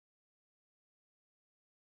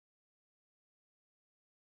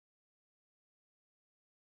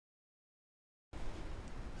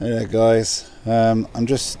Hey there guys, I'm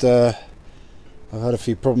just I've had a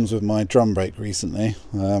few problems with my drum brake recently,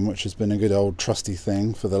 which has been a good old trusty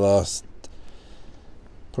thing for the last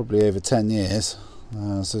probably over 10 years.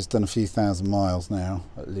 So it's done a few thousand miles now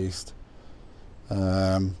at least.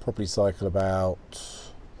 Probably cycle about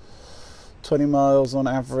 20 miles on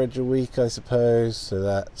average a week, I suppose, so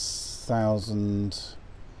that's 1,000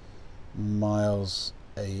 miles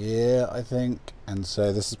a year, I think. And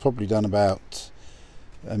so this has probably done about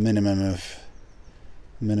a minimum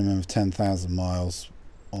of 10,000 miles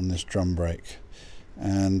on this drum brake.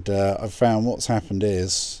 And I've found what's happened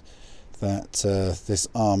is that this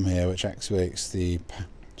arm here, which actuates the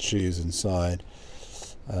shoes inside,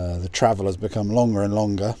 the travel has become longer and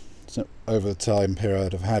longer over the time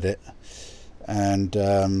period I've had it, and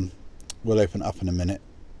we'll open it up in a minute.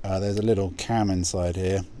 There's a little cam inside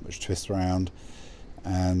here which twists around,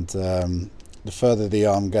 and the further the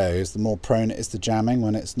arm goes, the more prone it is to jamming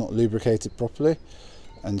when it's not lubricated properly.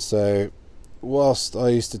 And so whilst I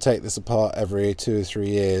used to take this apart every 2 or 3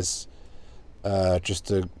 years just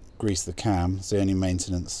to grease the cam, it's the only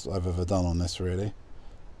maintenance I've ever done on this really,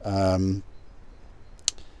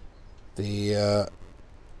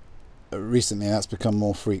 recently that's become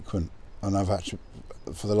more frequent, and I've actually,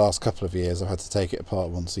 for the last couple of years, I've had to take it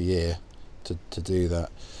apart once a year to do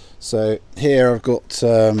that. So here I've got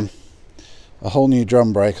a whole new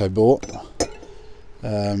drum brake I bought.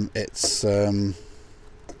 It's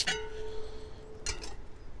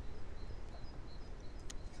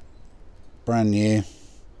brand new,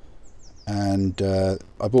 and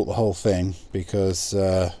I bought the whole thing because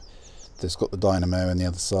it's got the dynamo on the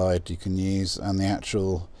other side you can use, and the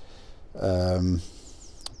actual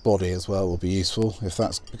body as well will be useful if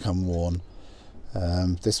that's become worn.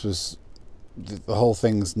 This was the whole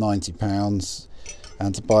thing's £90,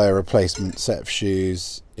 and to buy a replacement set of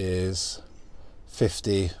shoes is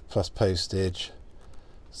 50 plus postage,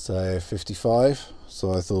 so 55.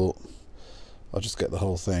 So I thought I'll just get the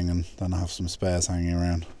whole thing, and then I'll have some spares hanging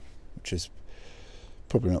around, which is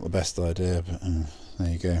probably not the best idea, but there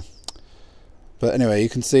you go. But anyway, you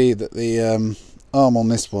can see that the arm on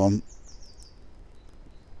this one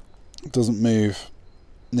doesn't move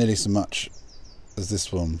nearly so much as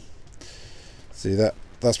this one. See,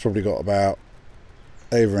 that's probably got about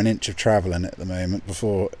over an inch of travel in it at the moment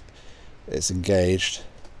before it's engaged,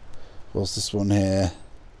 whilst this one here,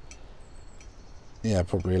 yeah,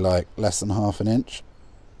 probably like less than half an inch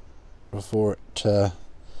before it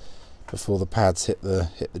before the pads hit the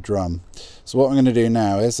drum. So what I'm going to do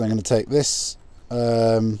now is I'm going to take this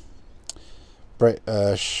brake,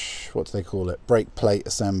 what do they call it, brake plate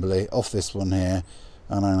assembly off this one here,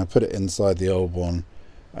 and I'm going to put it inside the old one,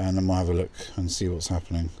 and then we'll have a look and see what's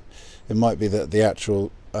happening. It might be that the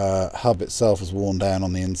actual hub itself is worn down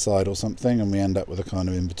on the inside or something, and we end up with a kind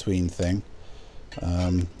of in-between thing,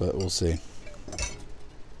 but we'll see.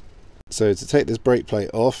 So to take this brake plate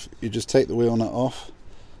off, you just take the wheel nut off,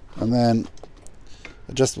 and then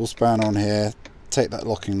adjustable spanner on here, take that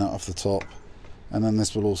locking nut off the top, and then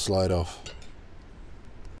this will all slide off.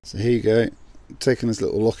 So here you go, taking this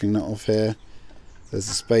little locking nut off here, there's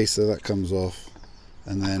a spacer that comes off,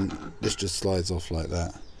 and then this just slides off like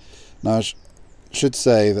that. Now I should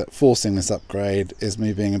say that forcing this upgrade is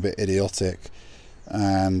me being a bit idiotic,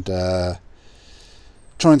 and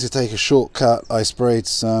trying to take a shortcut. I sprayed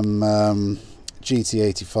some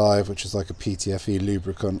GT85, which is like a PTFE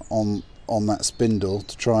lubricant, on that spindle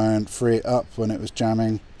to try and free it up when it was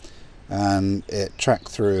jamming, and it tracked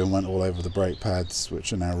through and went all over the brake pads,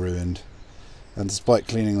 which are now ruined. And despite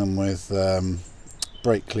cleaning them with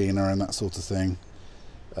brake cleaner and that sort of thing,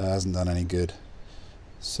 it hasn't done any good.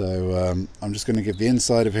 So I'm just going to give the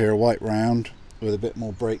inside of here a wipe round with a bit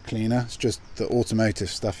more brake cleaner. It's just the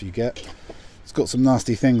automotive stuff you get. It's got some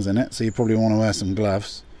nasty things in it, so you probably want to wear some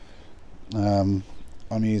gloves. I'm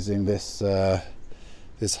using this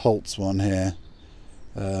this Holtz one here.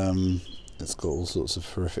 It's got all sorts of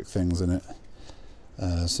horrific things in it,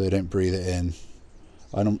 so don't breathe it in.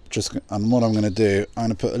 And what I'm going to do, I'm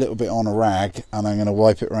going to put a little bit on a rag, and I'm going to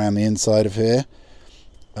wipe it around the inside of here,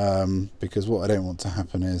 because what I don't want to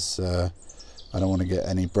happen is I don't want to get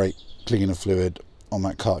any brake cleaner fluid on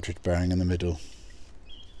that cartridge bearing in the middle.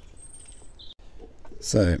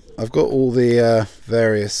 So I've got all the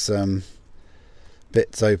various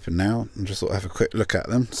bits open now, and just thought I'd have a quick look at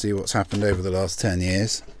them, see what's happened over the last 10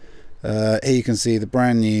 years. Here you can see the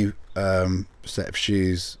brand new set of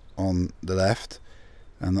shoes on the left,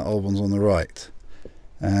 and the old ones on the right.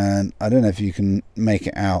 And I don't know if you can make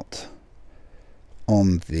it out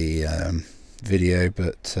on the video,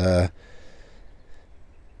 but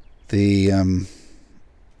the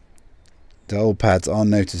The old pads are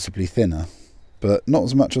noticeably thinner, but not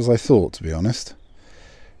as much as I thought, to be honest,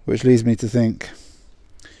 which leads me to think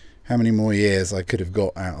how many more years I could have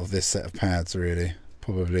got out of this set of pads, really.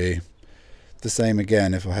 Probably the same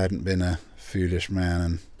again if I hadn't been a foolish man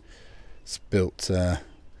and spilt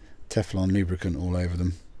Teflon lubricant all over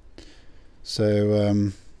them.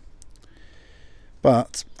 So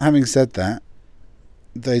but having said that,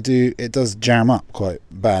 it does jam up quite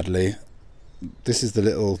badly. This is the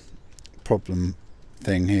little problem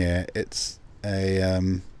thing here. It's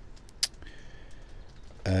a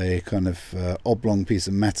kind of oblong piece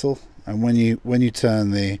of metal, and when you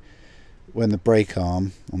turn when the brake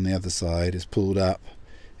arm on the other side is pulled up,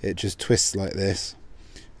 it just twists like this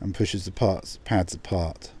and pushes the pads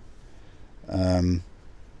apart. Now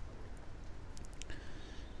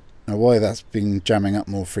why that's been jamming up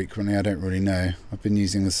more frequently, I don't really know. I've been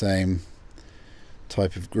using the same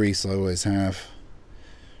type of grease I always have.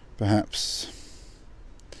 Perhaps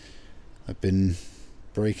I've been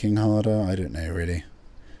braking harder, I don't know really.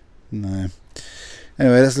 No.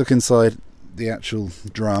 Anyway, let's look inside the actual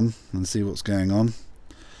drum and see what's going on.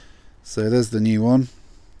 So there's the new one.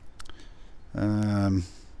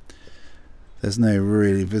 There's no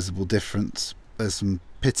really visible difference. There's some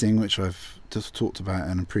pitting, which I've just talked about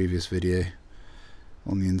in a previous video,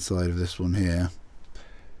 on the inside of this one here.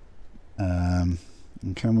 And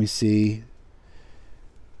can we see?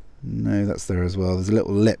 No, that's there as well. There's a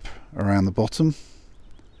little lip around the bottom,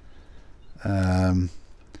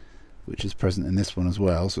 which is present in this one as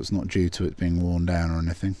well, so it's not due to it being worn down or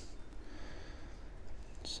anything.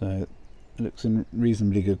 So it looks in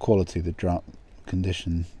reasonably good quality, the drum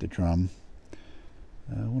condition, the drum.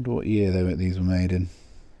 I wonder what year these were made in.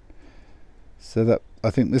 So that,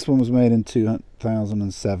 I think this one was made in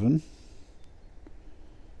 2007.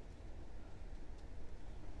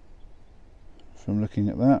 From looking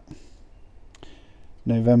at that,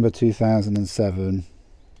 November 2007.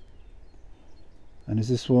 And is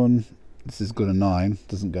this one? This has got a 9,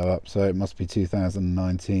 doesn't go up, so it must be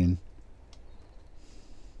 2019.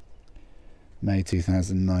 May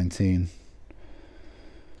 2019.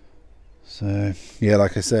 So yeah,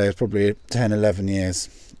 like I say, it's probably 10-11 years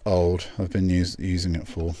old I've been using it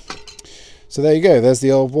for. So there you go, there's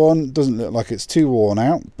the old one. Doesn't look like it's too worn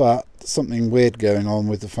out, but something weird going on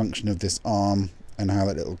with the function of this arm and how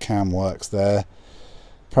that little cam works there.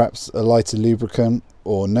 Perhaps a lighter lubricant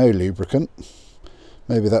or no lubricant.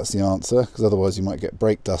 Maybe that's the answer, because otherwise you might get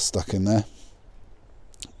brake dust stuck in there.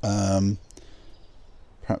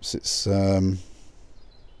 Perhaps it's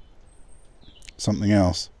something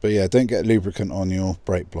else. But yeah, don't get lubricant on your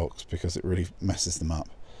brake blocks because it really messes them up.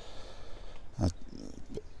 I'm a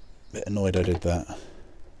bit annoyed I did that.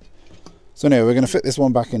 So anyway, we're going to fit this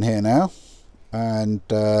one back in here now and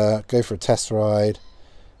go for a test ride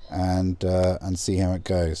and see how it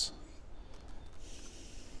goes.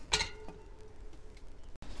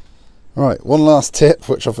 Right, one last tip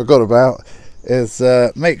which I forgot about is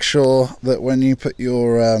make sure that when you put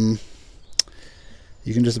your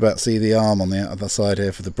you can just about see the arm on the other side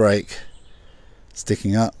here for the brake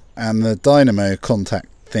sticking up, and the dynamo contact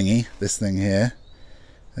thingy, this thing here,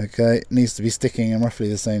 okay, needs to be sticking in roughly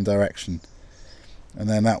the same direction, and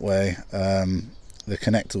then that way the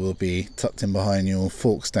connector will be tucked in behind your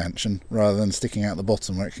fork stanchion rather than sticking out the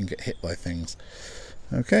bottom where it can get hit by things.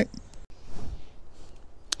 Okay,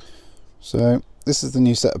 so this is the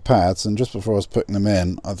new set of pads, and just before I was putting them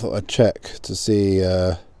in I thought I'd check to see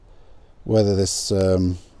whether this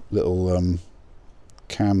little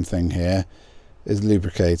cam thing here is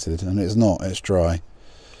lubricated, and it's not, it's dry.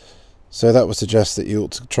 So that would suggest that you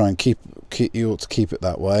ought to try and keep it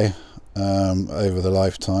that way over the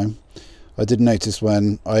lifetime. I did notice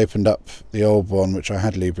when I opened up the old one, which I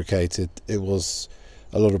had lubricated, it was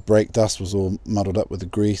a lot of brake dust was all muddled up with the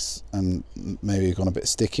grease and maybe gone a bit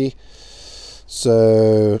sticky.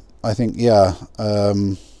 So I think, yeah,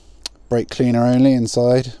 brake cleaner only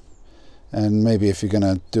inside, and maybe if you're going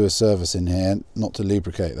to do a service in here, not to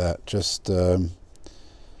lubricate that, just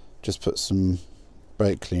put some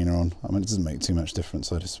brake cleaner on. I mean, it doesn't make too much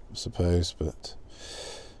difference, I suppose, but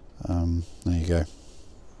there you go.